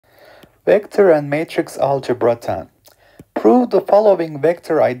Vector and matrix algebra 10. Prove the following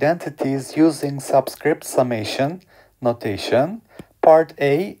vector identities using subscript summation notation. Part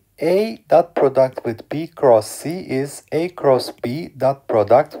A dot product with B cross C is A cross B dot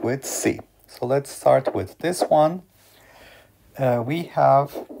product with C. So let's start with this one. We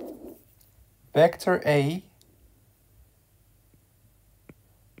have vector A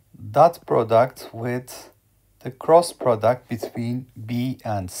dot product with the cross product between B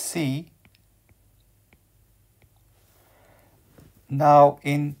and C. Now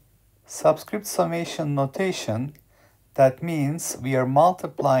in subscript summation notation, that means we are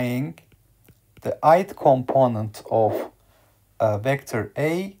multiplying the ith component of vector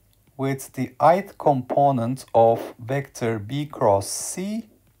A with the ith component of vector B cross C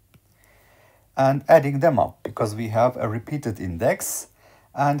and adding them up because we have a repeated index.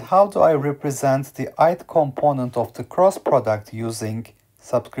 And how do I represent the ith component of the cross product using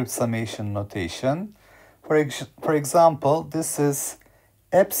subscript summation notation? For example, this is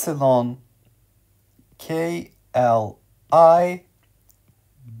epsilon KLI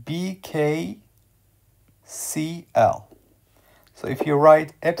BK CL. So if you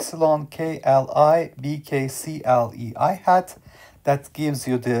write epsilon KLI BK CLE I hat, that gives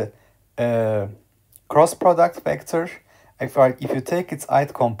you the cross product vector. If you take its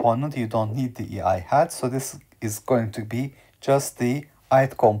ith component, you don't need the EI hat. So this is going to be just the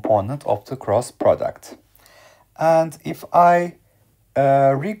ith component of the cross product. And if I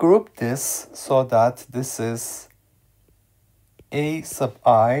regroup this so that this is A sub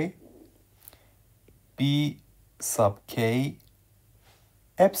I, B sub K,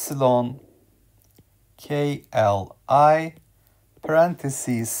 epsilon KLI,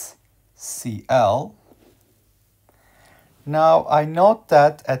 parentheses CL. Now I note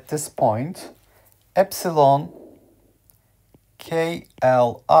that at this point, epsilon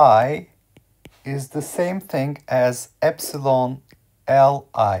KLI is the same thing as epsilon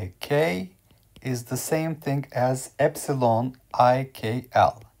LIK is the same thing as epsilon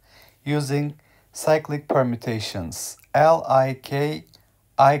IKL using cyclic permutations LIK,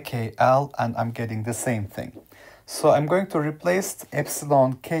 IKL, and I'm getting the same thing. So I'm going to replace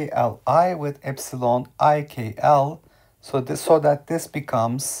epsilon KLI with epsilon IKL so that this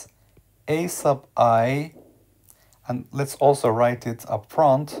becomes A sub I, and let's also write it up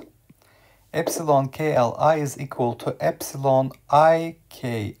front. Epsilon KLI is equal to epsilon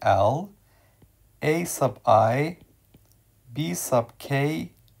IKL, A sub I, B sub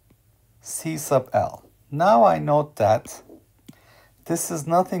K, C sub L. Now I note that this is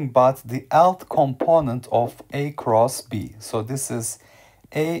nothing but the lth component of A cross B. So this is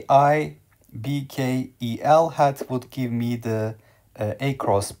AI BKEL hat would give me the A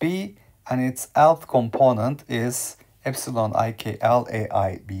cross B, and its lth component is epsilon IKL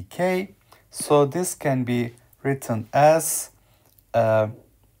AI BK. So this can be written as A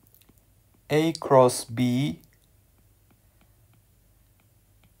cross B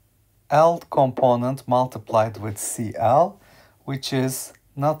L component multiplied with CL, which is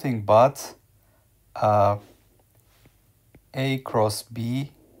nothing but A cross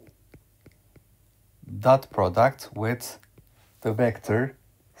B dot product with the vector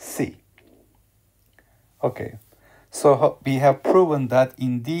C. Okay, so we have proven that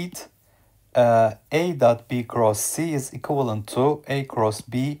indeed A dot B cross C is equivalent to A cross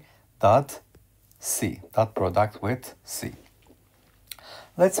B dot C, dot product with C.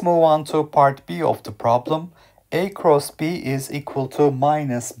 Let's move on to part B of the problem. A cross B is equal to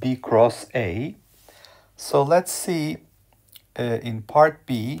minus B cross A. So let's see in part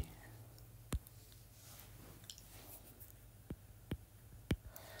B,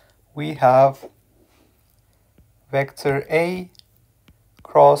 we have vector A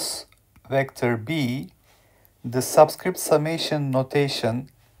cross vector B. The subscript summation notation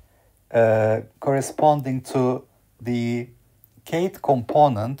corresponding to the kth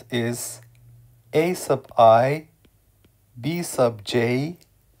component is A sub I, B sub J,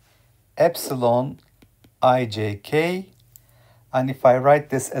 epsilon IJK. And if I write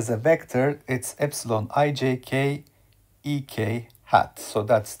this as a vector, it's epsilon IJK EK hat. So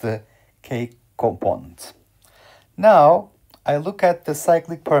that's the K component. Now I look at the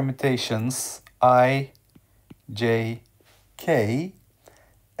cyclic permutations I, J, K.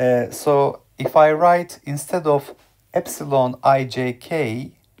 So if I write instead of epsilon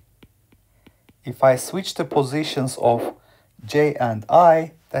IJK, if I switch the positions of J and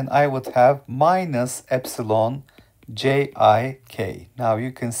I, then I would have minus epsilon JIK. Now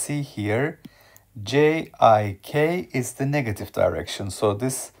you can see here JIK is the negative direction. So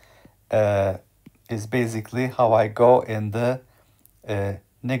this is basically how I go in the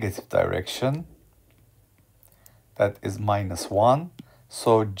negative direction. That is -1.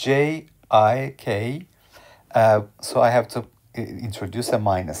 So j, I, k. So I have to introduce a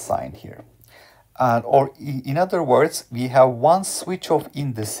minus sign here. Or in other words, we have one switch of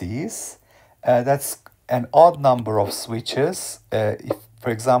indices. That's an odd number of switches. For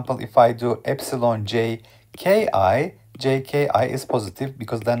example, if I do epsilon j ki, jki is positive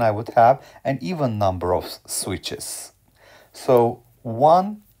because then I would have an even number of switches. So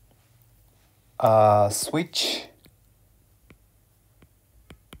one switch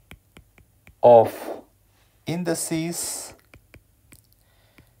of indices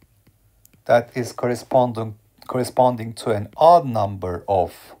that is corresponding to an odd number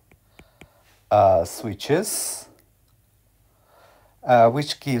of switches,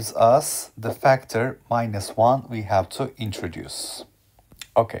 which gives us the factor -1 we have to introduce.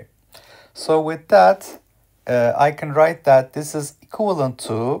 Okay, so with that, I can write that this is equivalent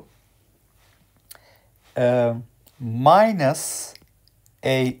to minus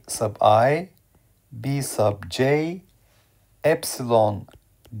a sub I, b sub j, epsilon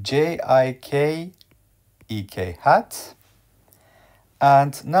jik ek hat.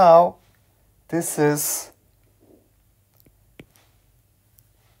 And now this is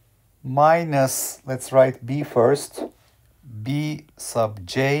minus, let's write b first, b sub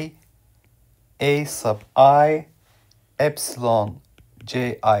j, a sub I, epsilon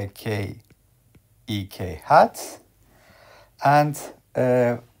jik ek hat. And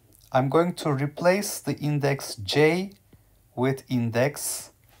I'm going to replace the index j with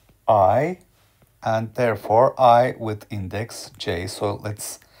index I, and therefore I with index j. So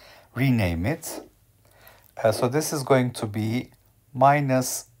let's rename it. So this is going to be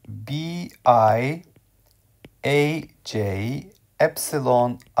minus bi aj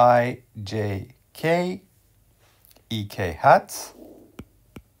epsilon ijk ek hat.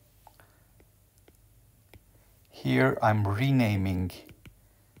 Here I'm renaming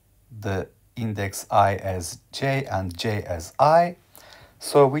the index I as j and j as I.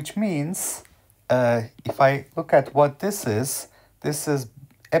 So which means if I look at what this is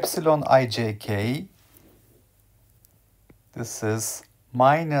epsilon ijk. This is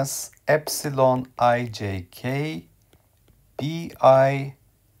minus epsilon ijk bi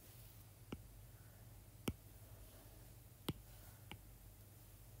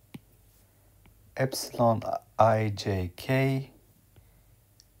epsilon ijk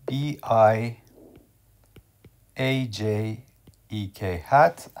bi aj ek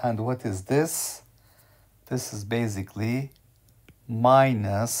hat. And what is this? This is basically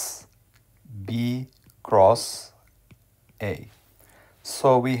minus b cross a.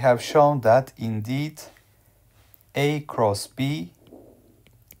 So we have shown that indeed a cross b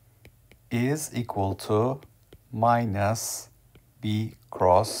is equal to minus b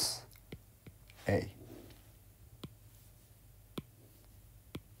cross a.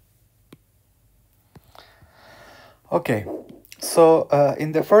 Okay, so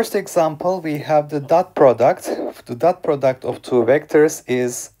in the first example, we have the dot product. The dot product of two vectors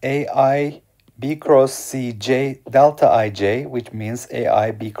is ai b cross c j delta ij, which means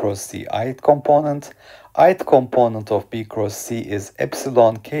ai b cross c ith component. Ith component of b cross c is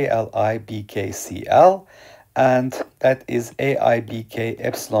epsilon kli bkcl, and that is ai bk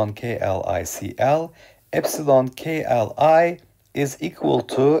epsilon kli cl. Epsilon kli is equal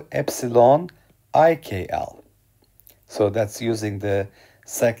to epsilon ikl. So that's using the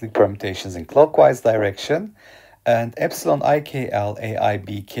cyclic permutations in clockwise direction. And epsilon ikl ai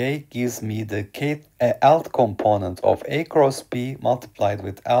bk gives me the alth component of a cross b multiplied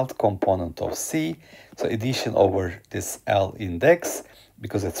with alth component of c. So addition over this L index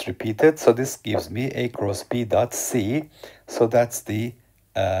because it's repeated. So this gives me a cross b dot c. So that's the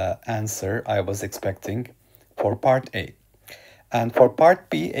answer I was expecting for part A. And for part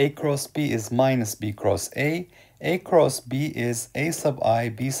B, a cross b is minus b cross a. A cross b is a sub I,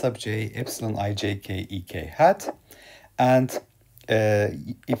 b sub j, epsilon ijk ek hat. And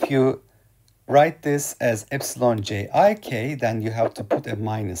if you write this as epsilon jik, then you have to put a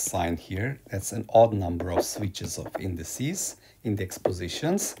minus sign here. That's an odd number of switches of indices, index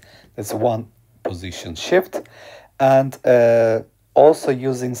positions. That's one position shift. And also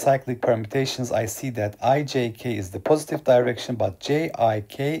using cyclic permutations, I see that ijk is the positive direction, but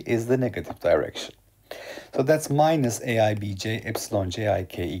jik is the negative direction. So that's minus aibj epsilon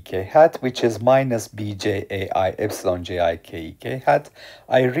jik ek hat, which is minus bj ai epsilon jik ek hat.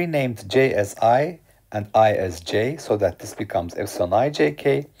 I renamed j as I and I as j, so that this becomes epsilon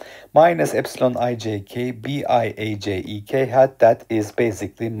ijk minus epsilon ijk bi ajek hat, that is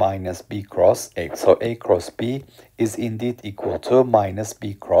basically minus b cross a. So a cross b is indeed equal to minus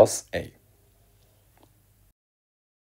b cross a.